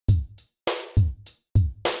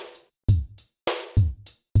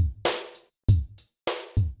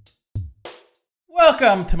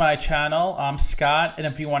Welcome to my channel. I'm Scott, and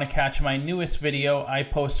if you want to catch my newest video, I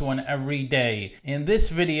post one every day. In this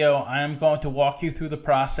video, I am going to walk you through the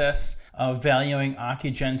process of valuing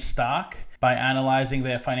Ocugen stock by analyzing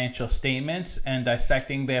their financial statements and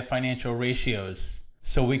dissecting their financial ratios,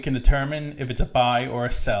 so we can determine if it's a buy or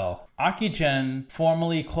a sell. Ocugen,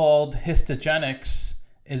 formerly called Histogenics,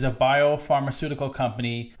 is a biopharmaceutical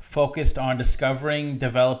company focused on discovering,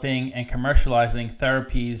 developing, and commercializing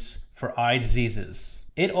therapies for eye diseases.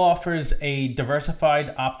 It offers a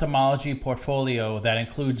diversified ophthalmology portfolio that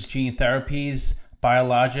includes gene therapies,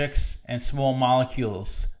 biologics, and small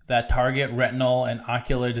molecules that target retinal and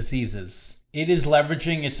ocular diseases. It is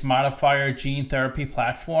leveraging its modifier gene therapy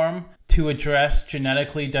platform to address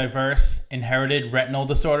genetically diverse inherited retinal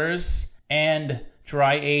disorders and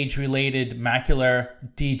dry age-related macular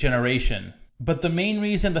degeneration. But the main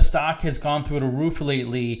reason the stock has gone through the roof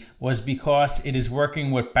lately was because it is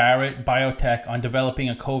working with Barrett Biotech on developing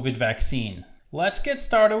a COVID vaccine. Let's get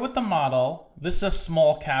started with the model. This is a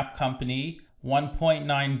small cap company,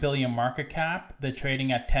 1.9 billion market cap. They're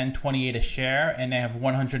trading at $10.28 a share, and they have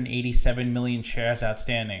 187 million shares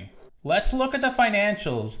outstanding. Let's look at the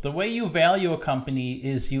financials. The way you value a company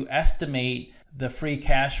is you estimate the free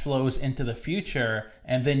cash flows into the future,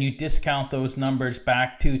 and then you discount those numbers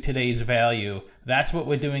back to today's value. That's what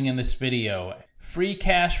we're doing in this video. Free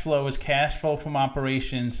cash flow is cash flow from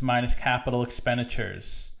operations minus capital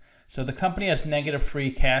expenditures. So the company has negative free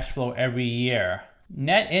cash flow every year.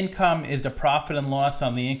 Net income is the profit and loss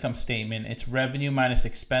on the income statement. It's revenue minus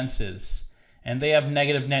expenses. And they have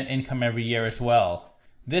negative net income every year as well.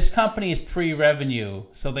 This company is pre-revenue,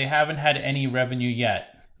 so they haven't had any revenue yet.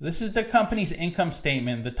 This is the company's income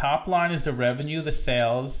statement. The top line is the revenue, the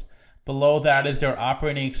sales. Below that is their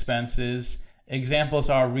operating expenses. Examples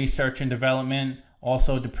are research and development,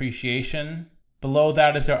 also depreciation. Below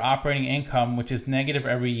that is their operating income, which is negative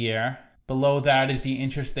every year. Below that is the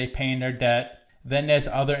interest they pay in their debt. Then there's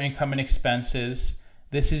other income and expenses.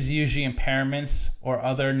 This is usually impairments or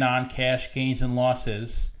other non-cash gains and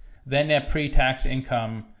losses. Then their pre-tax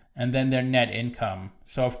income, and then their net income.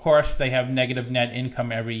 So of course they have negative net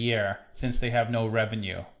income every year since they have no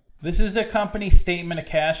revenue. This is the company's statement of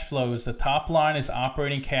cash flows. The top line is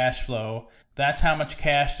operating cash flow. That's how much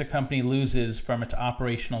cash the company loses from its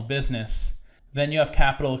operational business. Then you have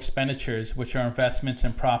capital expenditures, which are investments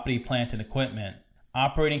in property, plant, and equipment.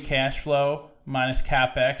 Operating cash flow minus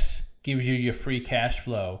CapEx gives you your free cash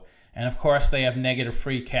flow. And of course they have negative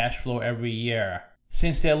free cash flow every year.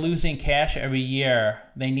 Since they're losing cash every year,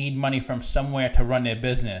 they need money from somewhere to run their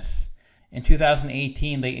business. In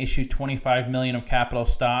 2018, they issued 25 million of capital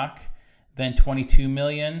stock, then 22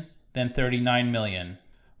 million, then 39 million.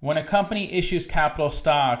 When a company issues capital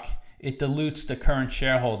stock, it dilutes the current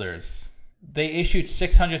shareholders. They issued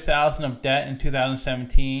 600,000 of debt in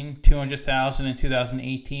 2017, 200,000 in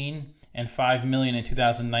 2018, and 5 million in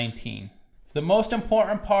 2019. The most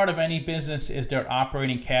important part of any business is their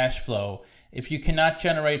operating cash flow. If you cannot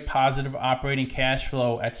generate positive operating cash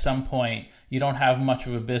flow at some point, you don't have much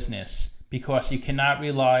of a business, because you cannot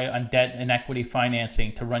rely on debt and equity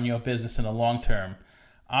financing to run your business in the long term.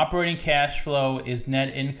 Operating cash flow is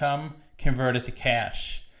net income converted to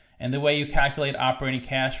cash. And the way you calculate operating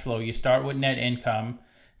cash flow, you start with net income,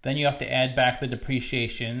 then you have to add back the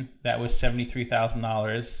depreciation, that was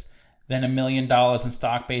 $73,000, then $1 million in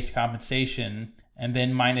stock-based compensation, and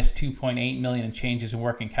then minus 2.8 million in changes in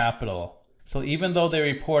working capital. So even though they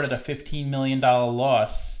reported a $15 million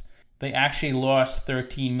loss, they actually lost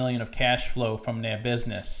 13 million of cash flow from their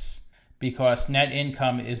business, because net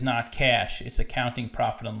income is not cash, it's accounting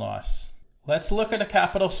profit and loss. Let's look at the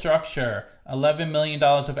capital structure. $11 million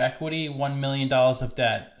of equity, $1 million of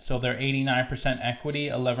debt. So they're 89% equity,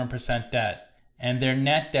 11% debt. And their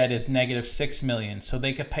net debt is negative 6 million. So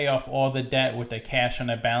they could pay off all the debt with the cash on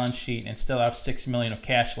their balance sheet and still have 6 million of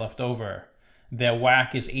cash left over. Their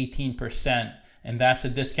WACC is 18%, and that's the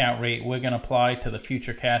discount rate we're going to apply to the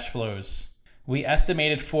future cash flows. We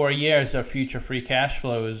estimated 4 years of future free cash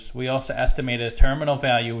flows. We also estimated a terminal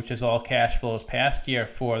value, which is all cash flows past year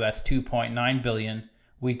 4, that's 2.9 billion.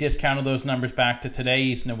 We discounted those numbers back to today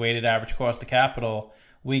using the weighted average cost of capital.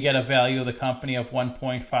 We get a value of the company of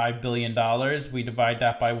 $1.5 billion. We divide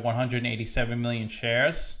that by 187 million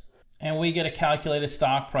shares. And we get a calculated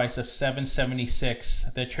stock price of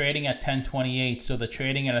 $7.76. They're trading at $10.28, so they're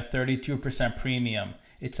trading at a 32% premium.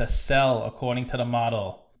 It's a sell according to the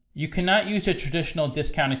model. You cannot use a traditional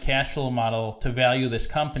discounted cash flow model to value this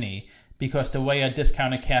company, because the way a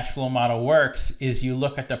discounted cash flow model works is you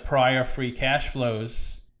look at the prior free cash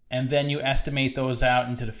flows and then you estimate those out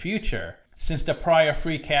into the future. Since the prior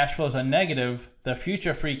free cash flows are negative, the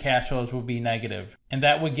future free cash flows will be negative, and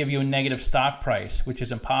that would give you a negative stock price, which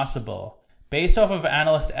is impossible. Based off of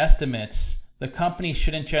analyst estimates, the company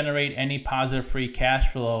shouldn't generate any positive free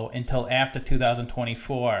cash flow until after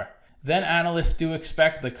 2024. Then analysts do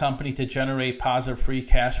expect the company to generate positive free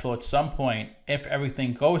cash flow at some point if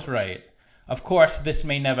everything goes right. Of course, this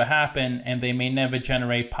may never happen, and they may never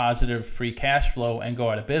generate positive free cash flow and go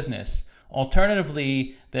out of business.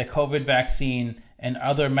 Alternatively, their COVID vaccine and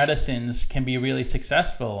other medicines can be really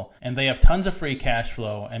successful, and they have tons of free cash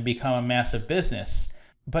flow and become a massive business.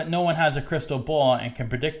 But no one has a crystal ball and can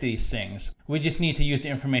predict these things. We just need to use the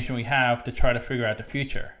information we have to try to figure out the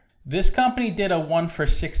future. This company did a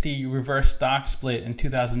 1-for-60 reverse stock split in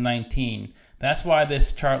 2019. That's why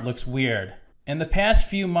this chart looks weird. In the past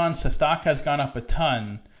few months, the stock has gone up a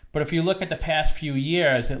ton, but if you look at the past few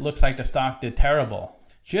years, it looks like the stock did terrible.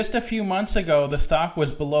 Just a few months ago, the stock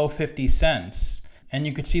was below 50 cents, and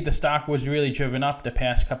you could see the stock was really driven up the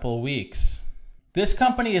past couple of weeks. This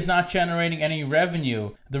company is not generating any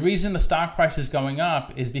revenue. The reason the stock price is going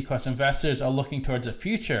up is because investors are looking towards the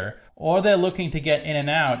future, or they're looking to get in and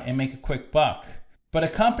out and make a quick buck. But a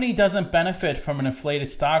company doesn't benefit from an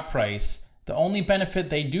inflated stock price. The only benefit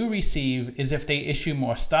they do receive is if they issue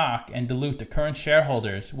more stock and dilute the current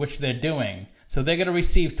shareholders, which they're doing. So they're going to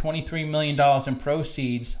receive $23 million in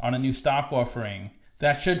proceeds on a new stock offering.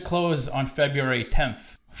 That should close on February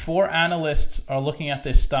 10th. 4 analysts are looking at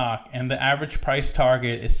this stock, and the average price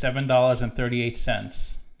target is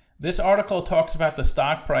 $7.38. This article talks about the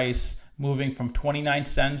stock price moving from 29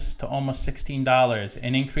 cents to almost $16,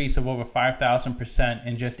 an increase of over 5,000%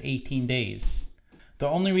 in just 18 days. The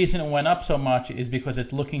only reason it went up so much is because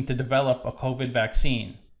it's looking to develop a COVID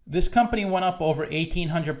vaccine. This company went up over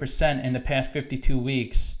 1,800% in the past 52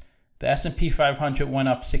 weeks. The S&P 500 went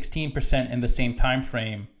up 16% in the same time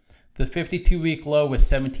frame. The 52-week low was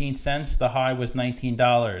 17 cents, the high was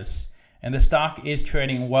 $19, and the stock is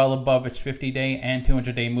trading well above its 50-day and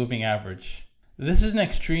 200-day moving average. This is an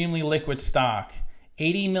extremely liquid stock.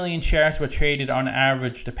 80 million shares were traded on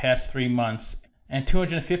average the past 3 months, and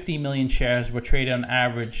 250 million shares were traded on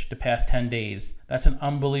average the past 10 days. That's an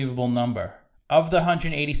unbelievable number. Of the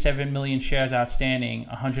 187 million shares outstanding,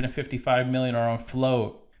 155 million are on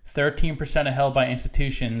float, 13% are held by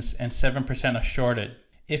institutions, and 7% are shorted.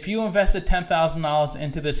 If you invested $10,000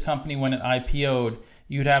 into this company when it IPO'd,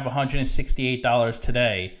 you'd have $168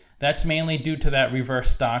 today. That's mainly due to that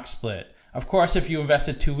reverse stock split. Of course, if you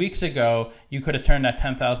invested 2 weeks ago, you could have turned that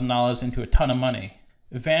 $10,000 into a ton of money.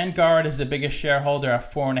 Vanguard is the biggest shareholder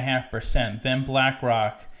at 4.5%, then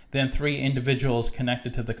BlackRock, then 3 individuals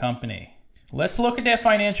connected to the company. Let's look at their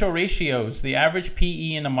financial ratios. The average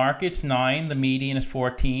PE in the market's 9, the median is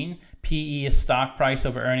 14. PE is stock price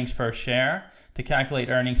over earnings per share. To calculate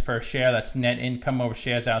earnings per share, that's net income over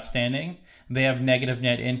shares outstanding. They have negative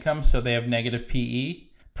net income, so they have negative PE.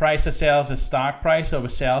 Price of sales is stock price over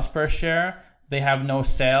sales per share. They have no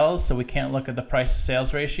sales, so we can't look at the price to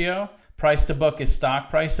sales ratio. Price to book is stock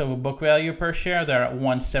price over book value per share. They're at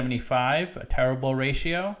 175, a terrible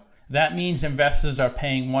ratio. That means investors are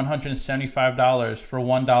paying $175 for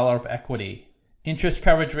 $1 of equity. Interest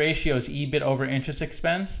coverage ratio is EBIT over interest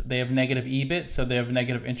expense. They have negative EBIT, so they have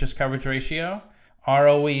negative interest coverage ratio.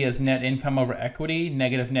 ROE is net income over equity,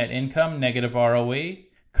 negative net income, negative ROE.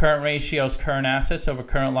 Current ratio is current assets over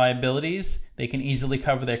current liabilities. They can easily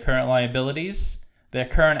cover their current liabilities. Their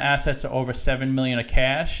current assets are over $7 million of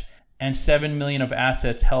cash and $7 million of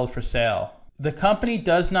assets held for sale. The company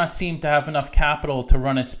does not seem to have enough capital to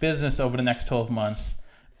run its business over the next 12 months,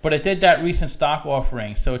 but it did that recent stock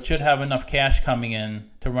offering, so it should have enough cash coming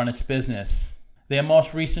in to run its business. Their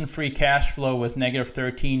most recent free cash flow was negative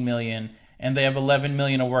 $13 million, and they have $11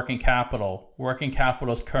 million of working capital. Working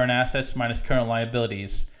capital is current assets minus current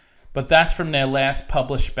liabilities, but that's from their last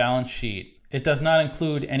published balance sheet. It does not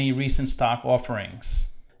include any recent stock offerings.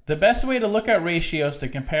 The best way to look at ratios to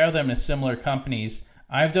compare them to similar companies,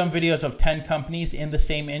 I've done videos of 10 companies in the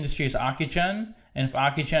same industry as Ocugen, and if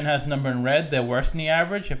Ocugen has a number in red, they're worse than the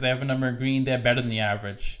average. If they have a number in green, they're better than the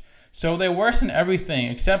average. So they're worse in everything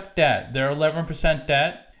except debt. They're 11%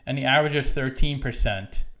 debt, and the average is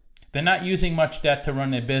 13%. They're not using much debt to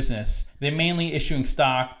run their business. They're mainly issuing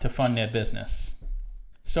stock to fund their business.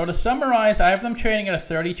 So to summarize, I have them trading at a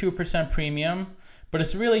 32% premium, but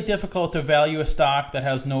it's really difficult to value a stock that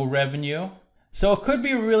has no revenue. So it could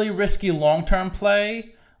be a really risky long-term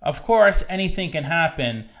play. Of course, anything can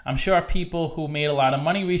happen. I'm sure people who made a lot of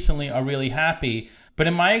money recently are really happy. But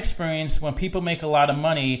in my experience, when people make a lot of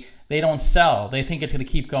money, they don't sell. They think it's going to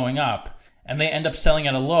keep going up. And they end up selling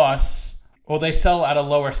at a loss, or they sell at a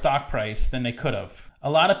lower stock price than they could have. A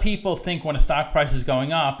lot of people think when a stock price is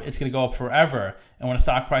going up, it's going to go up forever. And when a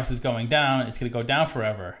stock price is going down, it's going to go down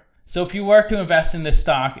forever. So if you were to invest in this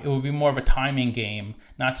stock, it would be more of a timing game,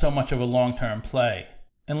 not so much of a long-term play.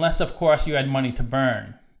 Unless, of course, you had money to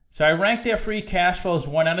burn. So I rank their free cash flows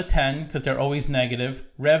 1 out of 10 because they're always negative,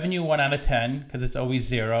 revenue 1 out of 10 because it's always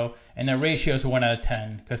 0, and their ratios 1 out of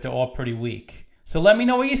 10 because they're all pretty weak. So let me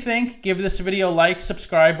know what you think. Give this video a like,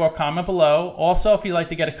 subscribe, or comment below. Also, if you'd like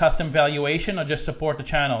to get a custom valuation or just support the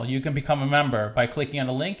channel, you can become a member by clicking on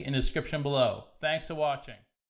the link in the description below. Thanks for watching.